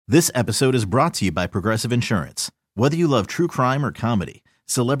This episode is brought to you by Progressive Insurance. Whether you love true crime or comedy,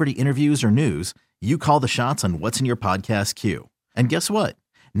 celebrity interviews or news, you call the shots on what's in your podcast queue. And guess what?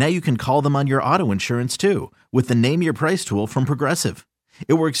 Now you can call them on your auto insurance too with the Name Your Price tool from Progressive.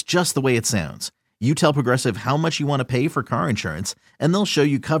 It works just the way it sounds. You tell Progressive how much you want to pay for car insurance, and they'll show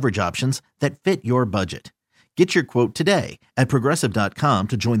you coverage options that fit your budget. Get your quote today at Progressive.com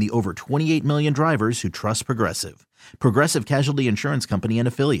to join the over 28 million drivers who trust Progressive. Progressive Casualty Insurance Company and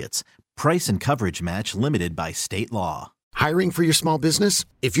Affiliates. Price and coverage match limited by state law. Hiring for your small business?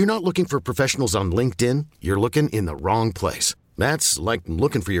 If you're not looking for professionals on LinkedIn, you're looking in the wrong place. That's like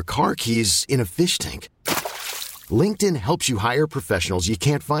looking for your car keys in a fish tank. LinkedIn helps you hire professionals you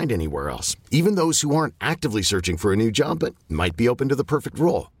can't find anywhere else, even those who aren't actively searching for a new job but might be open to the perfect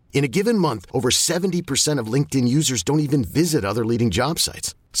role. In a given month, over 70% of LinkedIn users don't even visit other leading job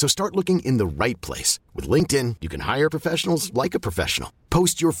sites. So start looking in the right place. With LinkedIn, you can hire professionals like a professional.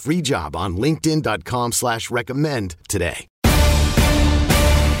 Post your free job on linkedin.com/recommend today.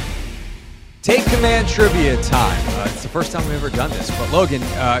 Take Command Trivia time. It's the first time we've ever done this. But Logan,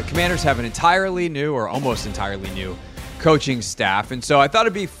 Commanders have an entirely new or almost entirely new coaching staff. And so I thought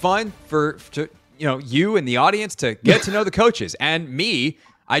it'd be fun for you and the audience to get to know the coaches. And me,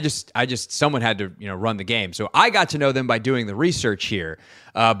 someone had to, run the game. So I got to know them by doing the research here.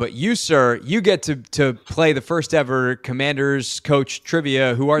 But you, sir, you get to play the first ever Commanders coach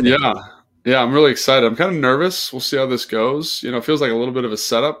trivia. Who are they? Yeah, I'm really excited. I'm kind of nervous. We'll see how this goes. It feels like a little bit of a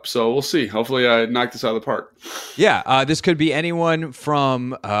setup. So we'll see. Hopefully I knock this out of the park. Yeah, this could be anyone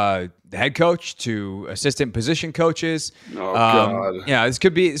from the head coach to assistant position coaches. Oh, God. Yeah, this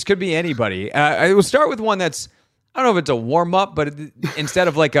could be anybody. I will start with one that's, I don't know if it's a warm-up, but instead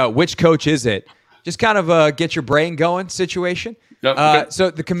of like which coach is it, just kind of a get your brain going situation. Yep, okay.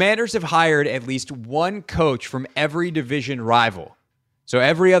 So the Commanders have hired at least one coach from every division rival. So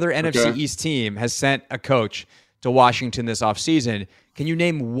every other NFC East team has sent a coach to Washington this offseason. Can you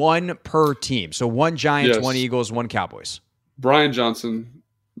name one per team? So one Giants, one Eagles, one Cowboys. Brian Johnson,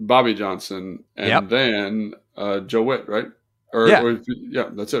 Bobby Johnson, and then Joe Witt, right?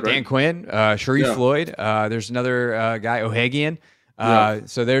 That's it, right? Dan Quinn, Sharif Floyd. There's another guy, Ohagian.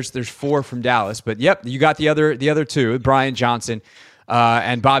 So there's four from Dallas. But you got the other two, Brian Johnson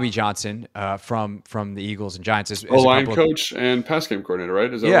and Bobby Johnson from the Eagles and Giants. As line coach and pass game coordinator,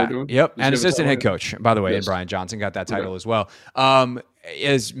 right? Is that what we're doing? Yep. And assistant head coach, by the way, and Brian Johnson got that title as well.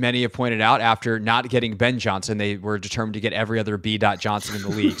 As many have pointed out, after not getting Ben Johnson, they were determined to get every other B. Johnson in the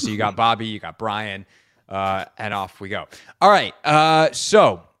league. So you got Bobby, you got Brian, and off we go. All right.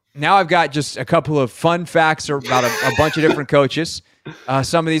 So now I've got just a couple of fun facts about a bunch of different coaches.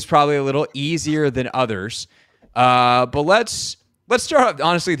 Some of these probably a little easier than others. But let's start.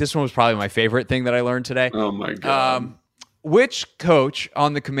 Honestly, this one was probably my favorite thing that I learned today. Oh my God. Which coach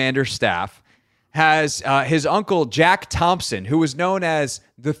on the Commander staff has his uncle Jack Thompson, who was known as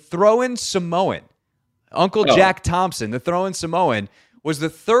the Throwin' Samoan? Jack Thompson, the Throwin' Samoan, was the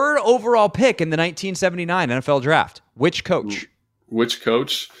third overall pick in the 1979 NFL draft. Which coach?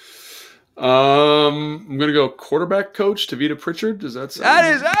 I'm going to go quarterback coach, Tavita Pritchard. Does that sound?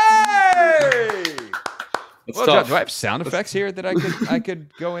 That is, hey! Well, tough. Do I have sound effects here that I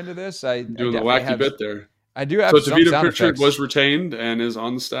could go into this? Doing the wacky bit there. I do have so some Tavita sound Pritchard effects. was retained and is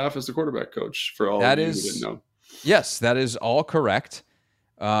on the staff as the quarterback coach for all of you who didn't know. Yes, that is all correct.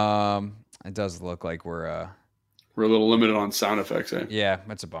 It does look like we're a little limited on sound effects, eh? Yeah,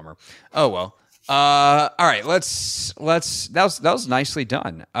 that's a bummer. Oh well. All right, let's that was nicely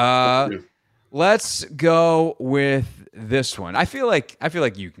done. Let's go with this one. I feel like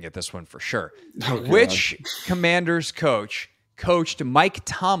you can get this one for sure. Oh, Which Commanders coach coached Mike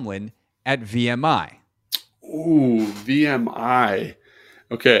Tomlin at VMI? Ooh, VMI.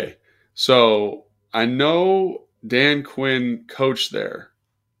 Okay, so I know Dan Quinn coached there.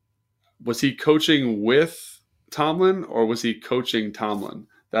 Was he coaching with Tomlin or was he coaching Tomlin?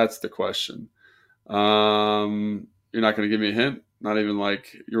 That's the question. You're not going to give me a hint? Not even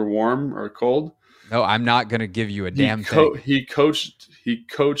like you're warm or cold? No, I'm not going to give you a damn thing. He coached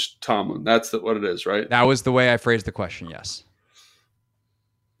Tomlin. That's what it is, right? That was the way I phrased the question, yes.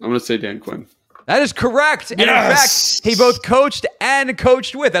 I'm going to say Dan Quinn. That is correct. And in fact, he both coached and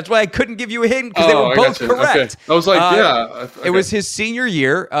coached with. That's why I couldn't give you a hint because they were both correct. Okay. I was like, okay. It was his senior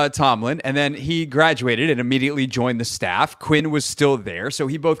year, Tomlin, and then he graduated and immediately joined the staff. Quinn was still there, so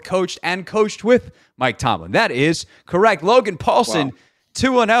he both coached and coached with Mike Tomlin. That is correct. Logan Paulson,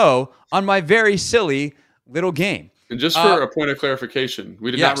 2-0 on my very silly little game. And just for a point of clarification,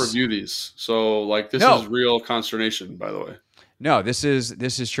 we did not review these. So, this is real consternation, by the way. No, this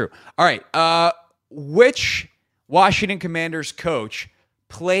is true. All right. Which Washington Commanders coach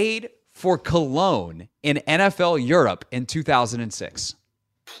played for Cologne in NFL Europe in 2006?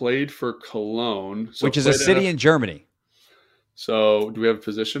 Played for Cologne. Which is a city in Germany. So do we have a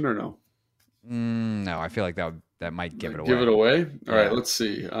position or no? No, I feel like that might give it away. Give it away? All right, let's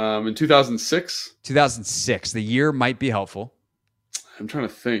see. In 2006? 2006. The year might be helpful. I'm trying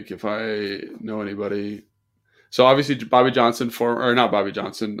to think if I know anybody. So obviously Bobby Johnson,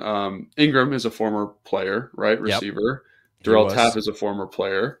 Ingram is a former player, right? Receiver. Yep. Darrell Tapp is a former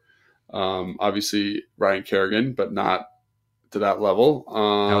player. Obviously Ryan Kerrigan, but not to that level.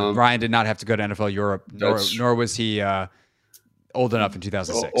 No, Ryan did not have to go to NFL Europe, nor was he old enough in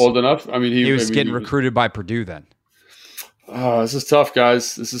 2006. Old enough? I mean, he was getting recruited by Purdue then. Oh, this is tough,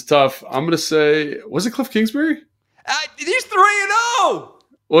 guys. This is tough. I'm going to say, was it Cliff Kingsbury? He's 3-0.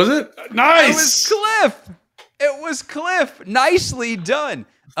 Was it? Nice. It was Cliff. Nicely done.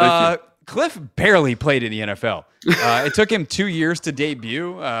 Cliff barely played in the NFL. It took him 2 years to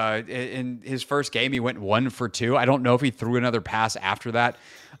debut. In his first game, he went 1 for 2. I don't know if he threw another pass after that.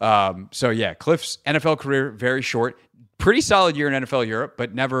 Cliff's NFL career, very short. Pretty solid year in NFL Europe,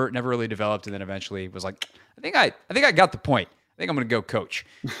 but never really developed, and then eventually was like, I think I got the point. I think I'm going to go coach.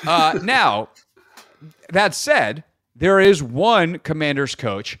 Now, that said, there is one Commanders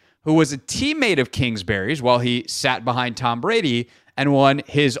coach who was a teammate of Kingsbury's while he sat behind Tom Brady and won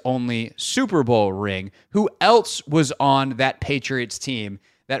his only Super Bowl ring. Who else was on that Patriots team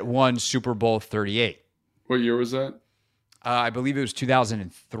that won Super Bowl 38? What year was that? I believe it was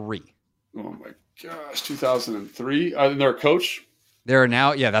 2003. Oh my gosh, 2003. And their coach? They're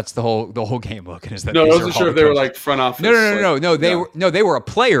now, that's the whole game. Looking is that. No, I wasn't sure if they were like front office. No. They were a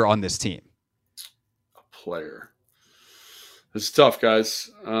player on this team. A player. This is tough, guys.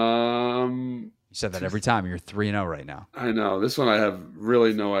 You said that every time. You're 3-0 right now. I know. This one I have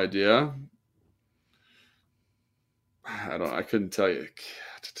really no idea. I couldn't tell you.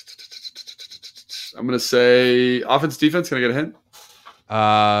 I'm going to say offense, defense. Can I get a hint?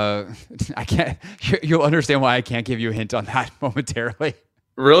 I can't. You'll understand why I can't give you a hint on that momentarily.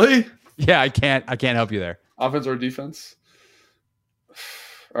 Really? Yeah, I can't help you there. Offense or defense?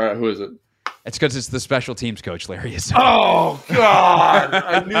 All right, who is it? It's because it's the special teams coach, Larry. Oh, God.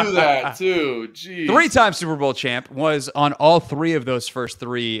 I knew that, too. Jeez. 3-time Super Bowl champ, was on all 3 of those first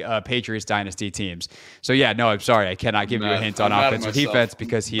 3 Patriots dynasty teams. So, I'm sorry. I cannot give you a hint on offense or defense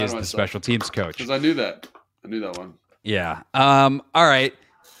because he is the special teams coach. Because I knew that. I knew that one. Yeah. All right.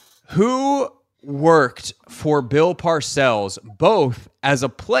 Who worked for Bill Parcells both as a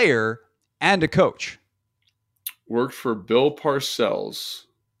player and a coach? Worked for Bill Parcells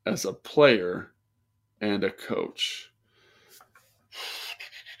as a player and a coach.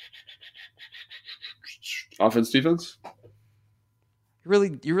 Offense, defense?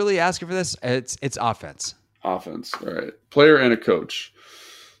 You really asking for this? It's offense. Offense. All right. Player and a coach.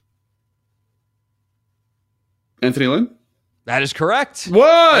 Anthony Lynn? That is correct. What?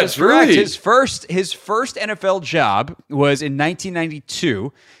 That is correct. Really? His first NFL job was in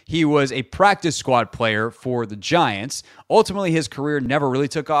 1992. He was a practice squad player for the Giants. Ultimately, his career never really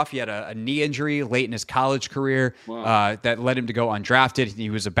took off. He had a knee injury late in his college career that led him to go undrafted. He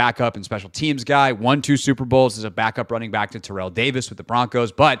was a backup and special teams guy, won 2 Super Bowls as a backup running back to Terrell Davis with the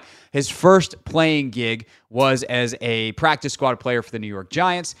Broncos. But his first playing gig was as a practice squad player for the New York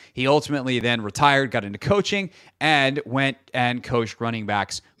Giants. He ultimately then retired, got into coaching, and went and coached running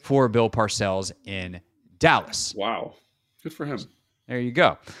backs for Bill Parcells in Dallas. Wow. Good for him. There you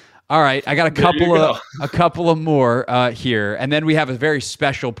go. All right, I got a couple of more here, and then we have a very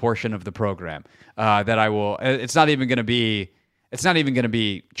special portion of the program that I will. It's not even going to be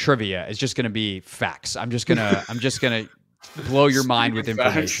trivia. It's just going to be facts. I'm just gonna blow your mind with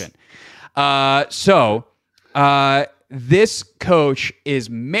information. This coach is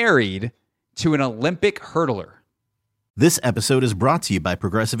married to an Olympic hurdler. This episode is brought to you by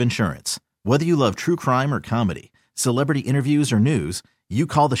Progressive Insurance. Whether you love true crime or comedy, celebrity interviews or news, you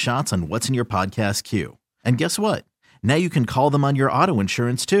call the shots on what's in your podcast queue. And guess what? Now you can call them on your auto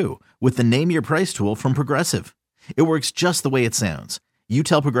insurance too with the Name Your Price tool from Progressive. It works just the way it sounds. You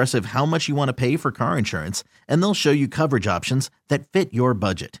tell Progressive how much you want to pay for car insurance, and they'll show you coverage options that fit your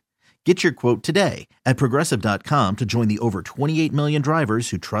budget. Get your quote today at Progressive.com to join the over 28 million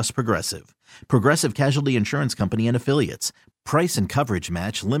drivers who trust Progressive. Progressive Casualty Insurance Company and Affiliates. Price and coverage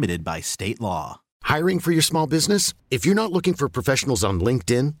match limited by state law. Hiring for your small business? If you're not looking for professionals on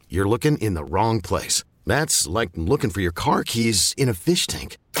LinkedIn, you're looking in the wrong place. That's like looking for your car keys in a fish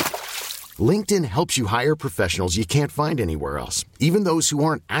tank. LinkedIn helps you hire professionals you can't find anywhere else, even those who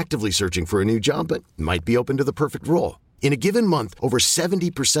aren't actively searching for a new job but might be open to the perfect role. In a given month, over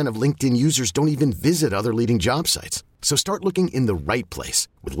 70% of LinkedIn users don't even visit other leading job sites. So start looking in the right place.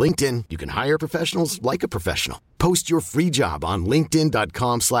 With LinkedIn, you can hire professionals like a professional. Post your free job on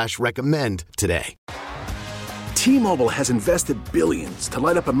linkedin.com/recommend today. T-Mobile has invested billions to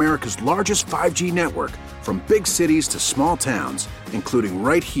light up America's largest 5G network, from big cities to small towns, including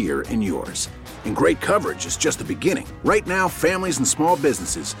right here in yours. And great coverage is just the beginning. Right now, families and small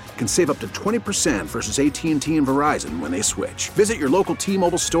businesses can save up to 20% versus AT&T and Verizon when they switch. Visit your local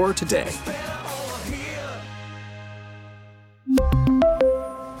T-Mobile store today.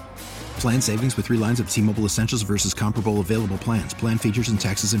 Plan savings with 3 lines of T-Mobile Essentials versus comparable available plans. Plan features and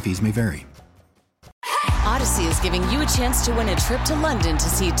taxes and fees may vary. Odyssey is giving you a chance to win a trip to London to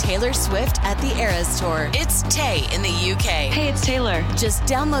see Taylor Swift at the Eras Tour. It's Tay in the UK. Hey, it's Taylor. Just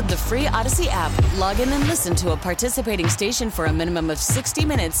download the free Odyssey app, log in and listen to a participating station for a minimum of 60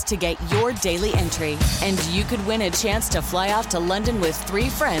 minutes to get your daily entry. And you could win a chance to fly off to London with 3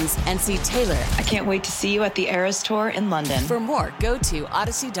 friends and see Taylor. I can't wait to see you at the Eras Tour in London. For more, go to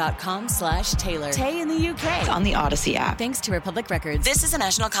odyssey.com/Taylor. Tay in the UK. It's on the Odyssey app. Thanks to Republic Records. This is a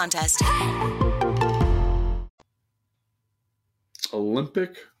national contest.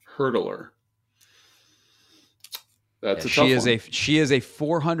 Olympic hurdler. That's a tough one. She is a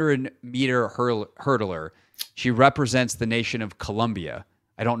 400-meter hurdler. She represents the nation of Colombia.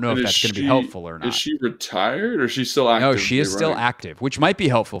 I don't know if that's going to be helpful or not. Is she retired or is she still active? No, she is still active, which might be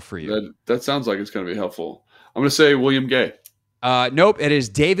helpful for you. That sounds like it's going to be helpful. I'm going to say William Gay. Nope, it is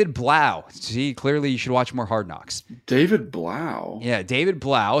David Blau. See, clearly you should watch more Hard Knocks. David Blau? Yeah, David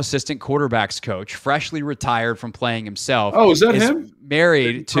Blau, assistant quarterbacks coach, freshly retired from playing himself. Oh, is that him?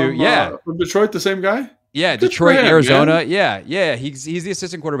 Married to, from Detroit, the same guy? Yeah, Good Detroit, for him, Arizona. man. Yeah. He's the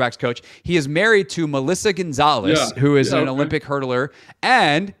assistant quarterbacks coach. He is married to Melissa Gonzalez, who is an Olympic hurdler,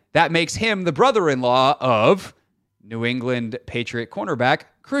 and that makes him the brother-in-law of New England Patriot cornerback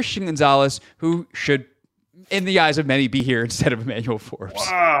Christian Gonzalez, who should, in the eyes of many, be here instead of Emmanuel Forbes.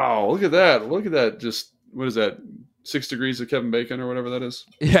 Wow, look at that. Look at that. Just, what is that, 6 degrees of Kevin Bacon or whatever that is?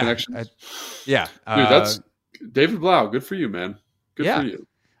 Yeah. Dude, that's David Blau. Good for you, man. Good for you.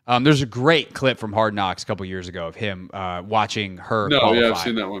 There's a great clip from Hard Knocks a couple years ago of him watching her qualify. Yeah, I've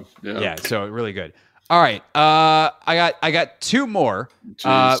seen that one. Yeah, so really good. All right, I got 2 more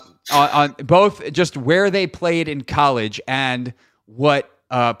on both just where they played in college and what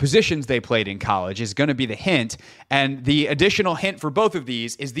positions they played in college is going to be the hint. And the additional hint for both of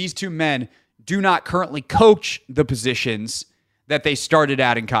these is these 2 men do not currently coach the positions that they started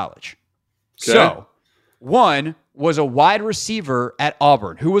at in college. Okay. So one was a wide receiver at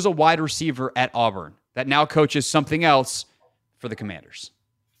Auburn. Who was a wide receiver at Auburn that now coaches something else for the Commanders?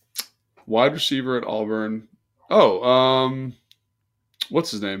 Wide receiver at Auburn. Oh,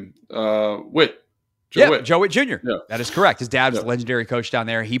 what's his name? Witt. Joe Witt Jr. Yeah. That is correct. His dad was a legendary coach down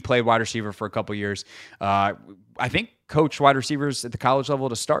there. He played wide receiver for a couple years. I think coached wide receivers at the college level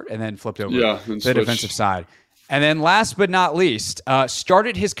to start and then flipped over to the defensive side. And then last but not least,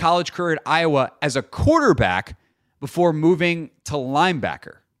 started his college career at Iowa as a quarterback before moving to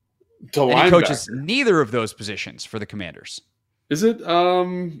linebacker. He coaches neither of those positions for the Commanders. Is it?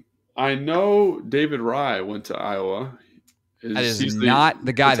 I know David Rye went to Iowa. That is not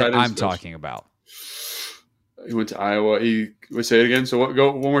the guy that I'm talking about. He went to Iowa. We say it again. So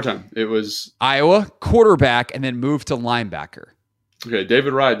go one more time. It was Iowa quarterback and then moved to linebacker. Okay,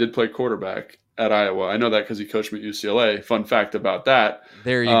 David Rye did play quarterback at Iowa. I know that because he coached me at UCLA. Fun fact about that.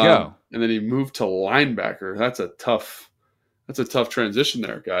 There you go. And then he moved to linebacker. That's a tough transition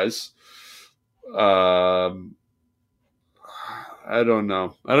there, guys. I don't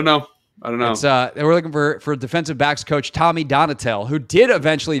know. We're looking for defensive backs coach Tommy Donatel, who did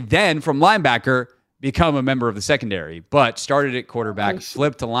eventually then from linebacker become a member of the secondary, but started at quarterback,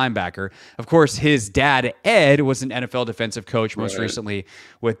 flipped to linebacker. Of course, his dad, Ed, was an NFL defensive coach most recently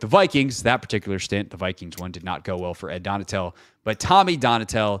with the Vikings. That particular stint, the Vikings one, did not go well for Ed Donatel, but Tommy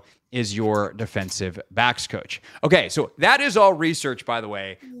Donatel is your defensive backs coach. Okay, so that is all research, by the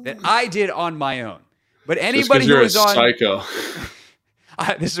way, that I did on my own. But anybody who is on... psycho.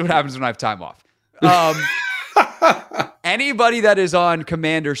 This is what happens when I have time off. Anybody that is on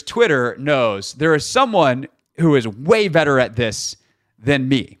Commander's Twitter knows there is someone who is way better at this than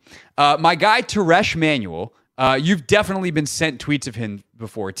me. My guy, Teresh Manuel, you've definitely been sent tweets of him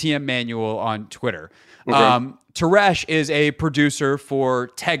before, TM Manuel on Twitter. Okay. Teresh is a producer for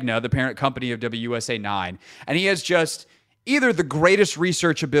Tegna, the parent company of WUSA 9, and he has just either the greatest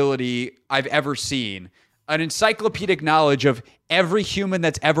research ability I've ever seen, an encyclopedic knowledge of every human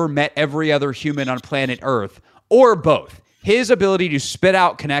that's ever met every other human on planet Earth, or both. His ability to spit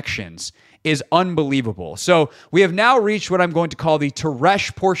out connections is unbelievable. So we have now reached what I'm going to call the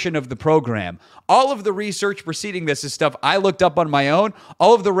Teresh portion of the program. All of the research preceding this is stuff I looked up on my own.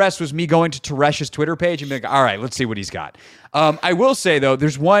 All of the rest was me going to Teresh's Twitter page and being like, all right, let's see what he's got. I will say, though, there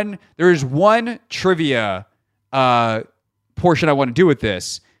is one trivia portion I want to do with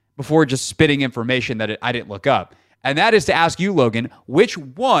this before just spitting information that I didn't look up. And that is to ask you, Logan, which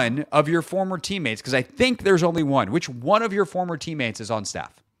one of your former teammates, because I think there's only one, which one of your former teammates is on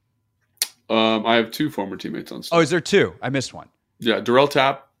staff? I have 2 former teammates on staff. Oh, is there 2? I missed one. Yeah, Darrell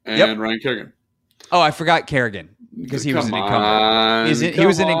Tapp and Ryan Kerrigan. Oh, I forgot Kerrigan because he was an incumbent. He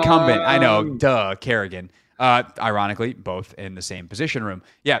was an incumbent. I know. Duh, Kerrigan. Ironically, both in the same position room.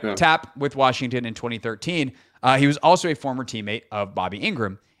 Yeah, Tapp with Washington in 2013. He was also a former teammate of Bobby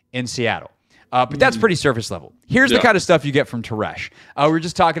Ingram in Seattle. But that's pretty surface level. Here's the kind of stuff you get from Teresh. We were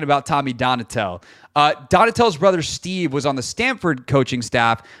just talking about Tommy Donatel. Donatel's brother Steve was on the Stanford coaching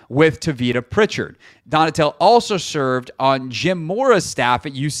staff with Tavita Pritchard. Donatel also served on Jim Mora's staff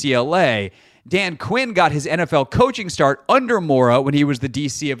at UCLA. Dan Quinn got his NFL coaching start under Mora when he was the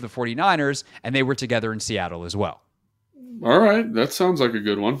DC of the 49ers, and they were together in Seattle as well. All right. That sounds like a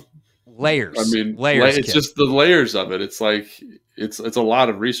good one. Layers. I mean, layers. It's just the layers of it. It's like it's a lot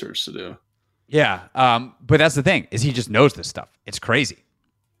of research to do. Yeah, but that's the thing, is he just knows this stuff. It's crazy.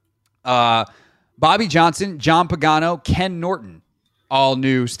 Bobby Johnson, John Pagano, Ken Norton, all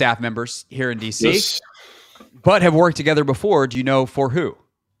new staff members here in D.C., but have worked together before. Do you know for who?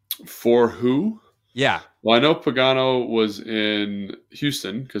 For who? Yeah. Well, I know Pagano was in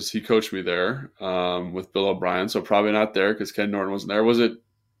Houston because he coached me there with Bill O'Brien, so probably not there because Ken Norton wasn't there. Was it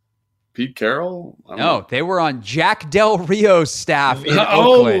Pete Carroll? No, they were on Jack Del Rio's staff in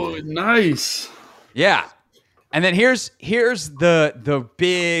Oakland. Oh, nice. Yeah. And then here's the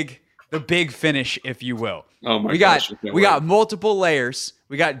big finish, if you will. Oh my gosh. We got multiple layers.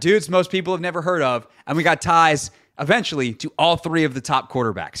 We got dudes most people have never heard of, and we got ties eventually to all 3 of the top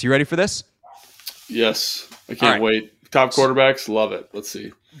quarterbacks. You ready for this? Yes. I can't wait. Top quarterbacks, love it. Let's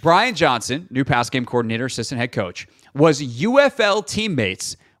see. Brian Johnson, new pass game coordinator, assistant head coach, was UFL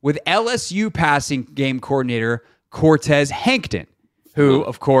teammates with LSU passing game coordinator Cortez Hankton, who,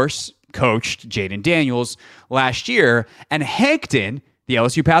 of course, coached Jaden Daniels last year. And Hankton, the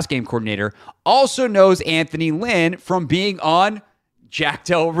LSU pass game coordinator, also knows Anthony Lynn from being on Jack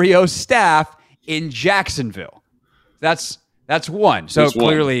Del Rio's staff in Jacksonville. That's one. So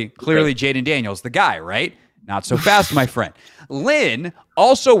clearly Jaden Daniels, the guy, right? Not so fast, my friend. Lynn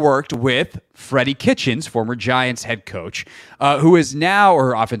also worked with Freddie Kitchens, former Giants head coach, who is now,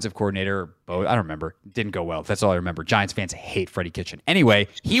 or offensive coordinator, both, I don't remember. Didn't go well. That's all I remember. Giants fans hate Freddie Kitchen. Anyway,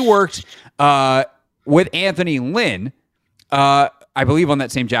 he worked with Anthony Lynn, I believe on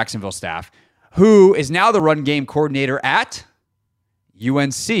that same Jacksonville staff, who is now the run game coordinator at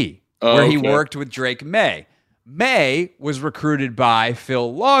UNC, where he worked with Drake May. May was recruited by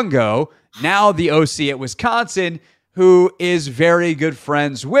Phil Longo, now the OC at Wisconsin, who is very good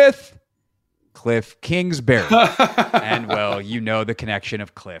friends with Cliff Kingsbury. And, well, you know the connection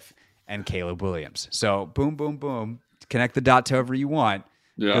of Cliff and Caleb Williams. So, boom, boom, boom. Connect the dots however you want.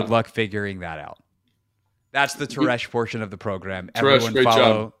 Yeah. Good luck figuring that out. That's the Teresh portion of the program.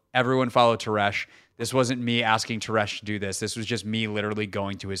 Teresh, everyone follow Teresh. This wasn't me asking Teresh to do this. This was just me literally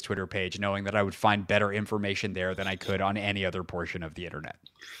going to his Twitter page, knowing that I would find better information there than I could on any other portion of the internet.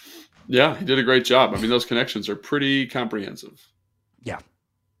 Yeah, he did a great job. I mean, those connections are pretty comprehensive. Yeah.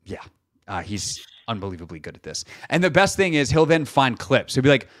 He's unbelievably good at this. And the best thing is he'll then find clips. He'll be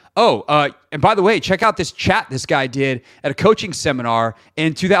like, and by the way, check out this chat this guy did at a coaching seminar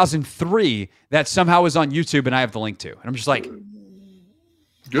in 2003 that somehow is on YouTube and I have the link to. And I'm just like,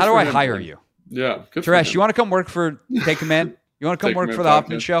 how do I hire you? Yeah. Teresh, you want to come work for Take Command? You want to come work for the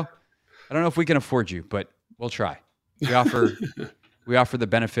Hoffman Show? I don't know if we can afford you, but we'll try. We offer the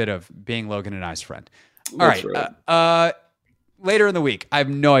benefit of being Logan and I's friend. All right. Later in the week, I have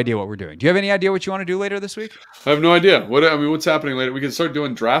no idea what we're doing. Do you have any idea what you want to do later this week? I have no idea. What's happening later? We can start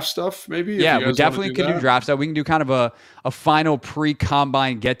doing draft stuff, maybe? Yeah, we definitely can do draft stuff. We can do kind of a final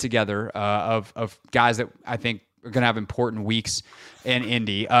pre-combine get-together of guys that I think are going to have important weeks in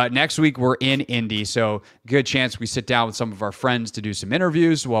Indy. Next week, we're in Indy, so good chance we sit down with some of our friends to do some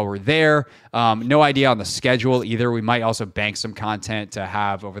interviews while we're there. No idea on the schedule either. We might also bank some content to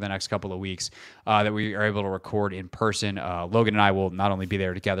have over the next couple of weeks. that we are able to record in person. Logan and I will not only be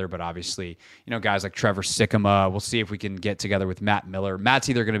there together, but obviously, guys like Trevor Sikkema. We'll see if we can get together with Matt Miller. Matt's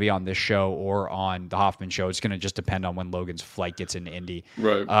either going to be on this show or on the Hoffman show. It's going to just depend on when Logan's flight gets into Indy.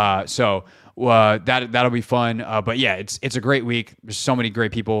 Right. So that'll be fun. But yeah, it's a great week. There's so many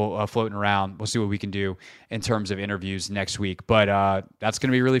great people floating around. We'll see what we can do in terms of interviews next week. But that's going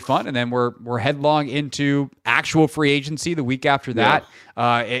to be really fun. And then we're headlong into actual free agency the week after that.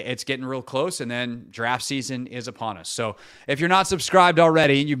 It's getting real close, and then draft season is upon us. So if you're not subscribed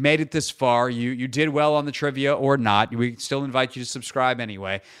already and you've made it this far, you did well on the trivia or not, we still invite you to subscribe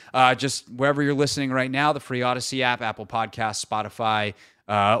anyway. Just wherever you're listening right now, the free Odyssey app, Apple Podcasts, Spotify,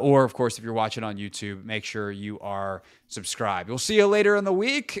 or of course, if you're watching on YouTube, make sure you are subscribed. We'll see you later in the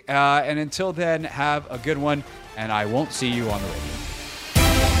week. And until then, have a good one, and I won't see you on the radio.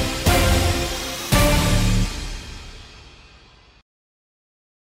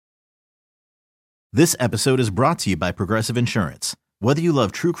 This episode is brought to you by Progressive Insurance. Whether you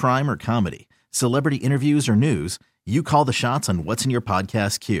love true crime or comedy, celebrity interviews or news, you call the shots on what's in your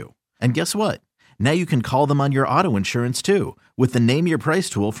podcast queue. And guess what? Now you can call them on your auto insurance too with the Name Your Price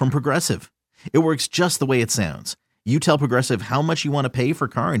tool from Progressive. It works just the way it sounds. You tell Progressive how much you want to pay for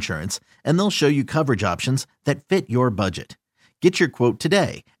car insurance, and they'll show you coverage options that fit your budget. Get your quote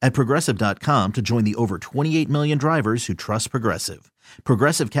today at Progressive.com to join the over 28 million drivers who trust Progressive.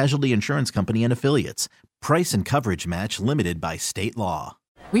 Progressive Casualty Insurance Company and Affiliates. Price and coverage match limited by state law.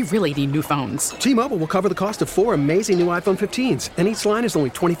 We really need new phones. T-Mobile will cover the cost of 4 amazing new iPhone 15s, and each line is only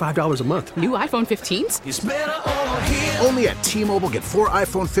 $25 a month. New iPhone 15s? It's better over here. Only at T-Mobile, get 4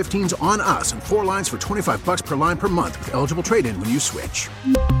 iPhone 15s on us and 4 lines for $25 per line per month with eligible trade-in when you switch.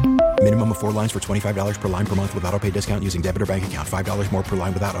 Minimum of 4 lines for $25 per line per month with autopay discount using debit or bank account. $5 more per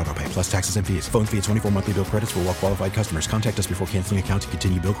line without autopay, plus taxes and fees. Phone fee at 24 monthly bill credits for well-qualified customers. Contact us before canceling account to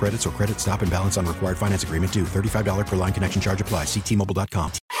continue bill credits or credit stop and balance on required finance agreement due. $35 per line connection charge applies. See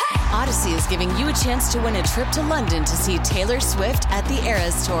T-Mobile.com. Odyssey is giving you a chance to win a trip to London to see Taylor Swift at the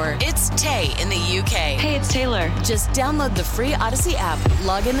Eras Tour. It's Tay in the UK. Hey, it's Taylor. Just download the free Odyssey app,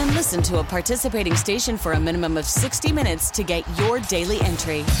 log in and listen to a participating station for a minimum of 60 minutes to get your daily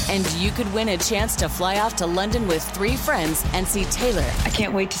entry. And you could win a chance to fly off to London with 3 friends and see Taylor. I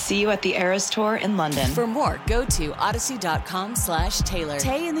can't wait to see you at the Eras Tour in London. For more, go to odyssey.com/Taylor.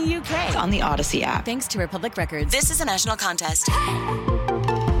 Tay in the UK. It's on the Odyssey app. Thanks to Republic Records. This is a national contest.